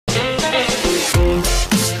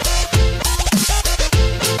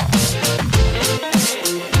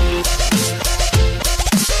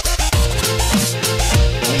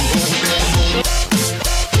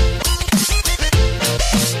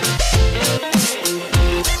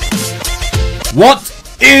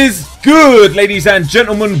What is good, ladies and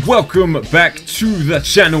gentlemen? Welcome back to the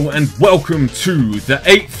channel and welcome to the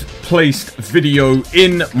 8th placed video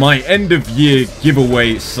in my end of year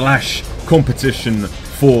giveaway slash competition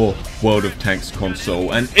for World of Tanks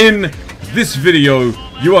console. And in this video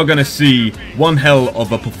you are going to see one hell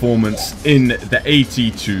of a performance in the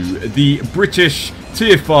AT2, the British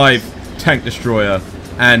tier 5 tank destroyer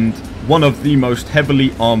and one of the most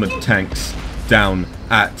heavily armoured tanks down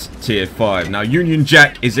at tier 5. Now Union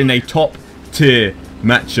Jack is in a top tier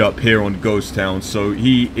matchup here on Ghost Town, so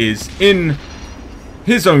he is in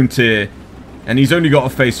his own tier and he's only got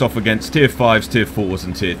to face off against tier 5s, tier 4s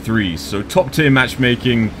and tier 3s. So top tier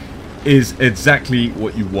matchmaking is exactly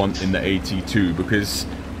what you want in the AT2, because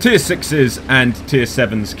tier 6s and tier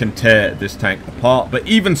 7s can tear this tank apart. But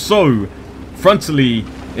even so, frontally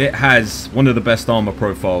it has one of the best armor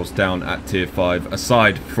profiles down at tier 5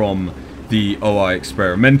 aside from the OI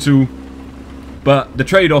Experimental. But the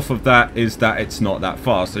trade-off of that is that it's not that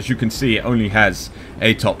fast. As you can see, it only has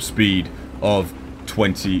a top speed of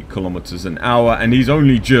 20 kilometers an hour, and he's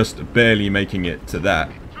only just barely making it to that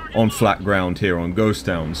on flat ground here on Ghost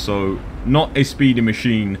Town. So not a speedy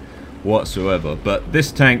machine whatsoever. But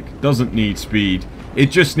this tank doesn't need speed, it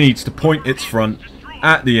just needs to point its front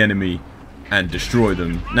at the enemy and destroy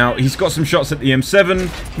them. Now he's got some shots at the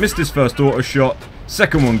M7, missed his first auto shot,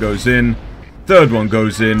 second one goes in, third one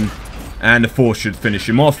goes in, and the fourth should finish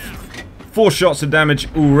him off. 4 shots of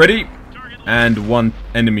damage already, and 1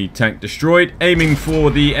 enemy tank destroyed. Aiming for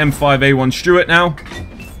the M5A1 Stuart now.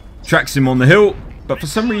 Tracks him on the hill, but for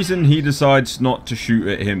some reason he decides not to shoot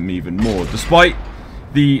at him even more. Despite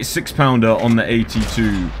the 6-pounder on the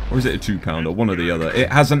AT2, or is it a 2-pounder? One or the other.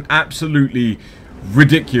 It has an absolutely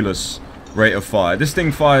ridiculous rate of fire. This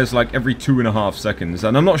thing fires like every 2.5 seconds,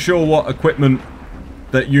 and I'm not sure what equipment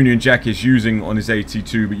that Union Jack is using on his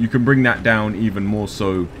AT2, but you can bring that down even more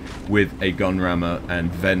so with a gun rammer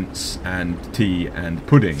and vents and tea and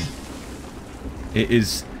pudding. It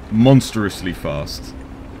is monstrously fast.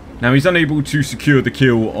 Now he's unable to secure the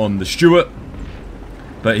kill on the Stuart,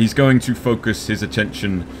 but he's going to focus his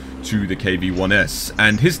attention to the KV-1S,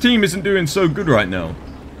 and his team isn't doing so good right now.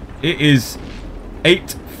 It is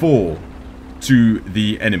 8-4 to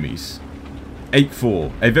the enemies.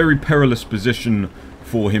 8-4, a very perilous position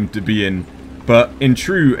for him to be in, but in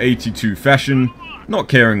true AT2 fashion, not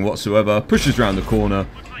caring whatsoever, pushes around the corner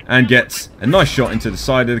and gets a nice shot into the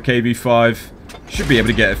side of the KV-5. Should be able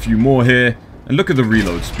to get a few more here, and look at the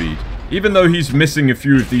reload speed. Even though he's missing a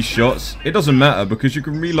few of these shots, it doesn't matter because you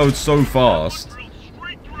can reload so fast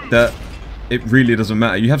that it really doesn't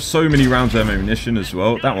matter. You have so many rounds of ammunition as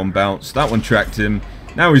well. That one bounced, that one tracked him.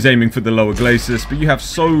 Now he's aiming for the lower glacis, but you have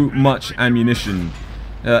so much ammunition.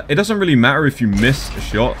 It doesn't really matter if you miss a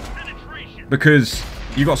shot, because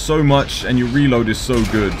you got so much and your reload is so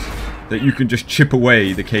good that you can just chip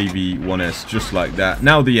away the KV-1S just like that.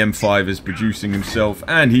 Now the M5 is producing himself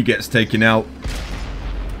and he gets taken out.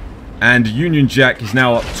 And Union Jack is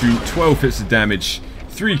now up to 12 hits of damage,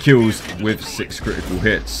 3 kills with 6 critical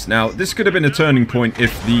hits. Now this could have been a turning point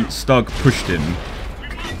if the Stug pushed him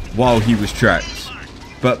while he was tracked.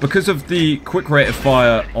 But because of the quick rate of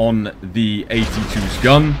fire on the AT2's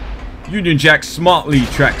gun, Union Jack smartly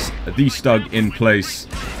tracks the Stug in place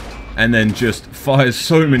and then just fires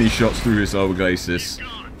so many shots through his lower glacis,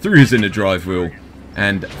 through his inner drive wheel,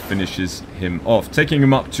 and finishes him off, taking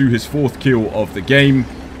him up to his 4th kill of the game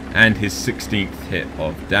and his 16th hit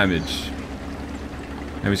of damage.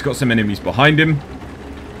 Now he's got some enemies behind him,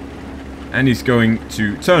 and he's going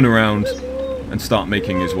to turn around and start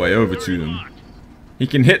making his way over to them. He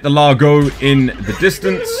can hit the Largo in the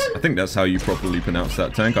distance. I think that's how you properly pronounce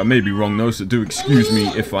that tank. I may be wrong though, so do excuse me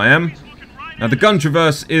if I am. Now the gun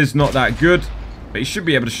traverse is not that good, but he should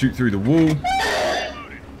be able to shoot through the wall.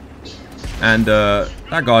 And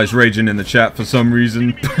that guy's raging in the chat for some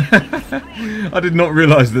reason. I did not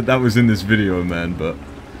realize that that was in this video, man, but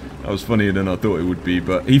that was funnier than I thought it would be.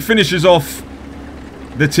 But he finishes off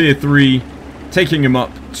the tier 3, taking him up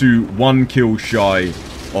to 1 kill shy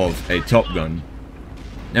of a Top Gun.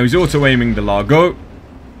 Now he's auto-aiming the Largo.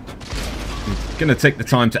 He's going to take the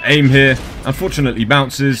time to aim here. Unfortunately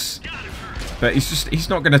bounces. But he's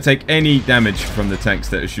not going to take any damage from the tanks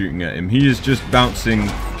that are shooting at him. He is just bouncing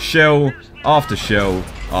shell after shell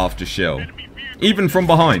after shell. Even from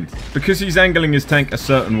behind. Because he's angling his tank a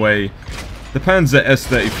certain way, the Panzer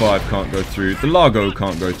S35 can't go through. The Largo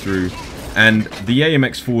can't go through. And the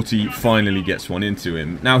AMX-40 finally gets one into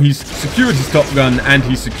him. Now he's secured his Top Gun and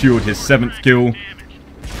he's secured his 7th kill.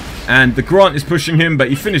 And the Grant is pushing him, but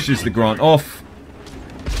he finishes the Grant off.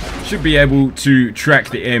 Should be able to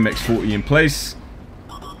track the AMX-40 in place.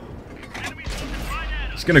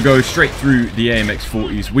 He's going to go straight through the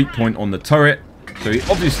AMX-40's weak point on the turret. So he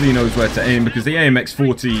obviously knows where to aim because the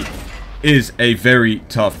AMX-40 is a very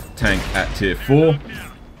tough tank at tier 4.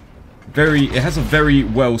 It has a very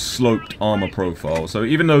well sloped armor profile. So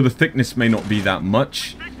even though the thickness may not be that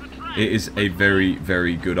much, it is a very,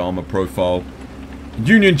 very good armor profile.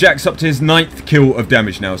 Union Jack's up to his 9th kill of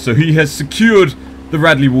damage now. So he has secured the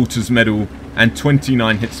Radley Walters medal and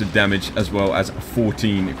 29 hits of damage as well as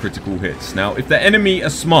 14 critical hits. Now, if the enemy are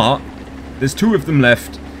smart, there's 2 of them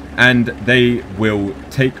left and they will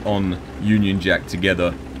take on Union Jack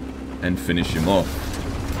together and finish him off.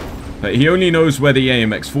 But he only knows where the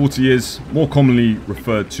AMX-40 is, more commonly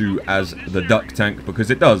referred to as the duck tank,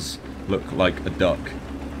 because it does look like a duck.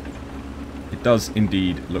 It does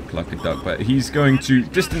indeed look like a duck, but he's going to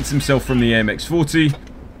distance himself from the AMX-40.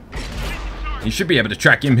 He should be able to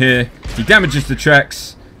track him here. He damages the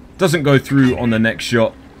tracks, doesn't go through on the next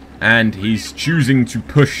shot, and he's choosing to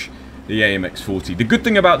push the AMX-40. The good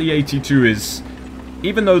thing about the AT2 is,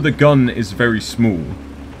 even though the gun is very small,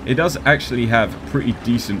 it does actually have pretty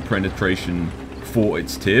decent penetration for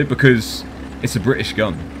its tier because it's a British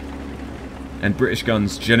gun. And British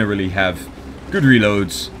guns generally have good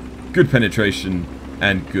reloads, good penetration,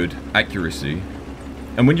 and good accuracy.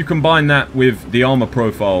 And when you combine that with the armor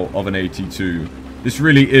profile of an AT2, this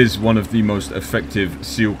really is one of the most effective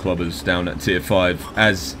seal clubbers down at tier 5,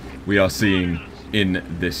 as we are seeing in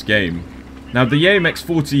this game. Now, the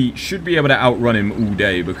AMX-40 should be able to outrun him all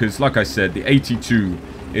day because, like I said, the AT2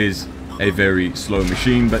 is a very slow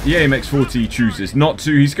machine, but the AMX-40 chooses not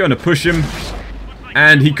to. He's going to push him,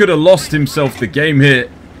 and he could have lost himself the game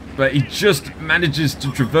here, but he just manages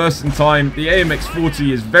to traverse in time. The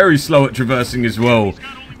AMX-40 is very slow at traversing as well,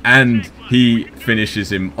 and he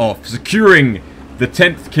finishes him off, securing the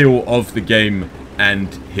 10th kill of the game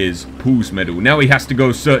and his Pools medal. Now he has to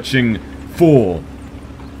go searching for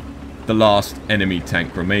the last enemy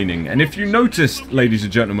tank remaining. And if you noticed, ladies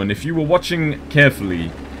and gentlemen, if you were watching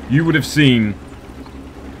carefully, you would have seen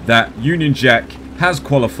that Union Jack has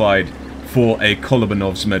qualified for a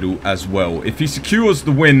Kolovanov's medal as well. If he secures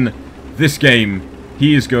the win this game,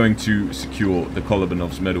 he is going to secure the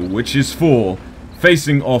Kolovanov's medal, which is for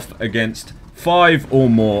facing off against 5 or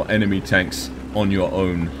more enemy tanks on your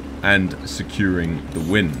own and securing the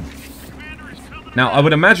win. Now, I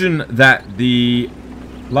would imagine that the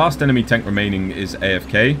last enemy tank remaining is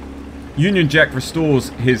AFK. Union Jack restores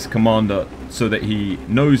his commander so that he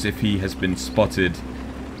knows if he has been spotted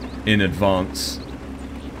in advance.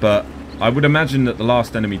 But I would imagine that the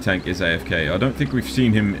last enemy tank is AFK. I don't think we've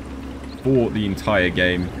seen him for the entire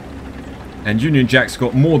game. And Union Jack's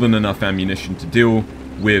got more than enough ammunition to deal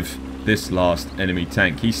with this last enemy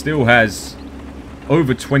tank. He still has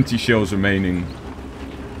over 20 shells remaining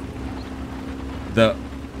that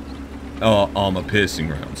are armor-piercing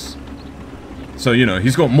rounds. So, you know,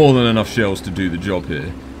 he's got more than enough shells to do the job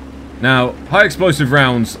here. Now, high explosive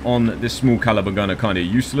rounds on this small caliber gun are kind of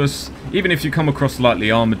useless. Even if you come across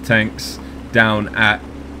lightly armored tanks down at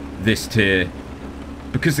this tier,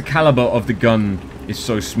 because the caliber of the gun is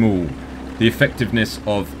so small, the effectiveness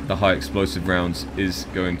of the high explosive rounds is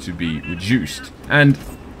going to be reduced. And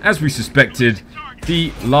as we suspected,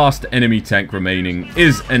 the last enemy tank remaining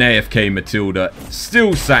is an AFK Matilda,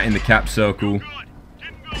 still sat in the cap circle.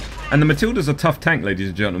 And the Matilda's a tough tank, ladies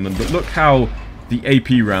and gentlemen, but look how the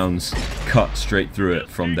AP rounds cut straight through it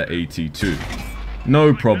from the AT2.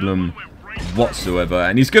 No problem whatsoever.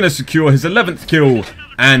 And he's going to secure his 11th kill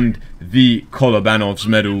and the Kolovanov's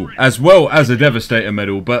medal, as well as a Devastator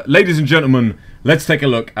medal. But ladies and gentlemen, let's take a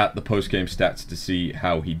look at the post-game stats to see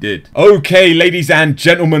how he did. Okay, ladies and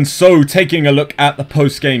gentlemen, so taking a look at the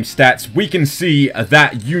post-game stats, we can see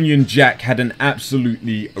that Union Jack had an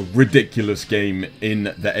absolutely ridiculous game in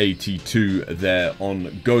the AT2 there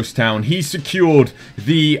on Ghost Town. He secured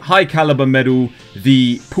the High Caliber medal,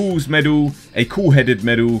 the Pools medal, a Cool-Headed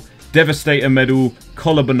medal, Devastator medal,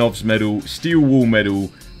 Kolovanov's medal, Steel Wall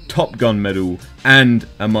medal, Top Gun medal, and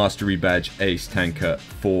a Mastery Badge Ace Tanker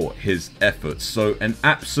for his efforts. So an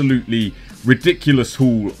absolutely ridiculous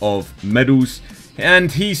haul of medals.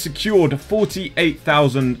 And he secured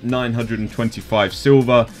 48,925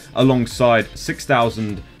 silver alongside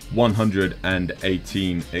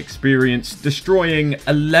 6,118 experience, destroying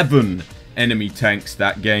 11 enemy tanks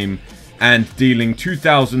that game and dealing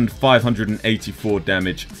 2,584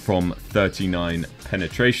 damage from 39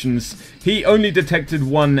 penetrations. He only detected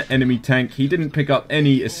 1 enemy tank. He didn't pick up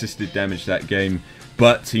any assisted damage that game,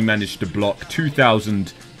 but he managed to block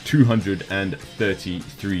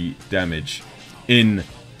 2,233 damage in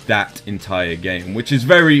that entire game, which is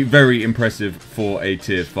very, very impressive for a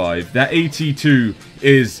tier 5. That AT2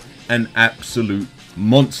 is an absolute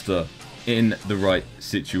monster in the right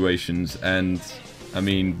situations, and I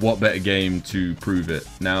mean, what better game to prove it?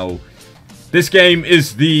 Now, this game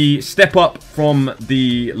is the step up from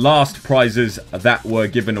the last prizes that were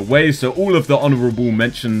given away, so all of the honorable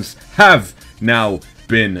mentions have now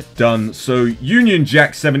been done. So Union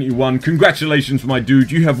Jack 71, congratulations my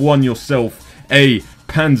dude, you have won yourself a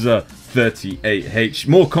Panzer 38H,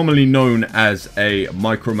 more commonly known as a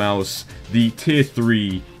Micro Mouse, the tier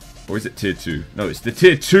 3, or is it tier 2? No, it's the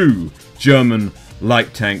tier 2 German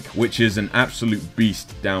light tank, which is an absolute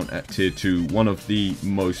beast down at tier 2, one of the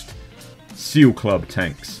most SEAL Club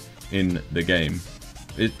tanks in the game.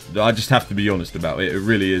 I just have to be honest about it, it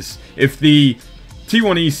really is. If the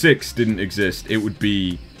T1E6 didn't exist, it would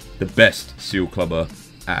be the best SEAL Clubber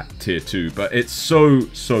at tier 2, but it's so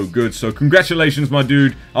good. So congratulations my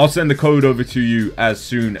dude, I'll send the code over to you as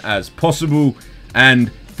soon as possible,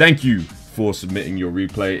 and thank you for submitting your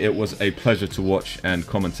replay. It was a pleasure to watch and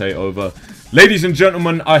commentate over. Ladies and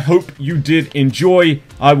gentlemen, I hope you did enjoy.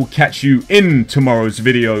 I will catch you in tomorrow's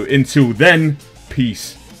video. Until then,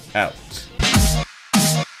 peace out.